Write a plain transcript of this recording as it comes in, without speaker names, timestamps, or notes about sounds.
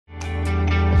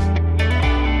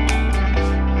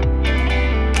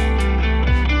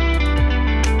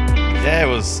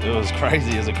was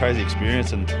crazy. It was a crazy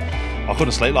experience, and I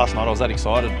couldn't sleep last night. I was that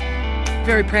excited.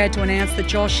 Very proud to announce that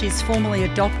Josh is formally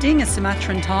adopting a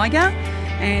Sumatran tiger,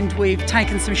 and we've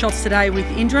taken some shots today with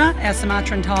Indra, our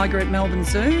Sumatran tiger at Melbourne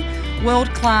Zoo,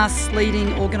 world-class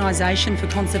leading organisation for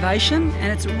conservation,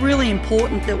 and it's really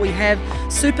important that we have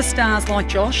superstars like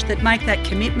Josh that make that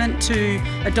commitment to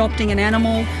adopting an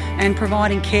animal and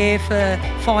providing care for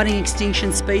fighting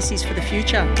extinction species for the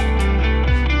future.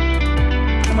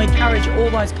 And we encourage all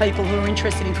those people who are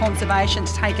interested in conservation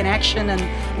to take an action and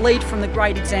lead from the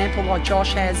great example like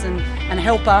Josh has, and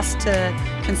help us to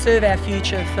conserve our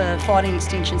future for fighting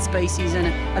extinction species and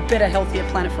a better, healthier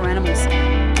planet for animals.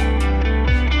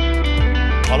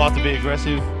 I like to be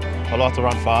aggressive, I like to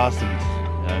run fast,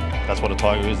 and that's what a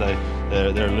tiger is.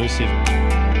 They're elusive.